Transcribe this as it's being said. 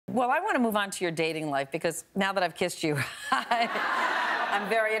Well, I want to move on to your dating life because now that I've kissed you, I'm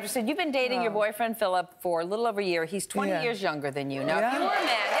very interested. You've been dating your boyfriend, Philip, for a little over a year. He's 20 years younger than you. Now, if you were a man,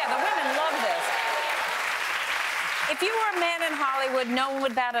 the women love this. If you were a man in Hollywood, no one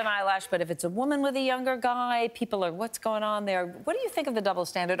would bat an eyelash, but if it's a woman with a younger guy, people are, what's going on there? What do you think of the double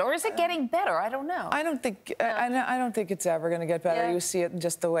standard? Or is it getting better? I don't know. I don't think it's ever going to get better. Yeah. You see it in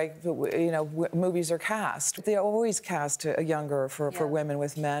just the way, movies are cast. They always cast a younger for women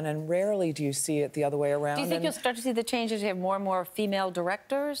with men, and rarely do you see it the other way around. Do you think you'll start to see the changes? You have more and more female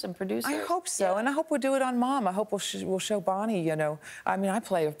directors and producers? I hope so, and I hope we'll do it on Mom. I hope we'll show Bonnie, I mean, I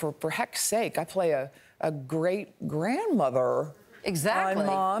play, for heck's sake, I play a great-grandmother on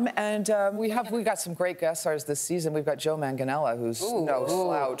Mom, and we got some great guest stars this season. We've got Joe Manganiello, who's no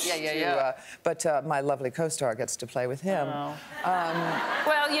slouch. But my lovely co-star gets to play with him.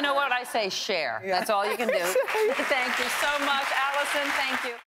 Well, you know what I say, share. That's all you can do. Thank you so much, Allison. Thank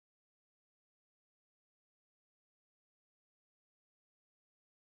you.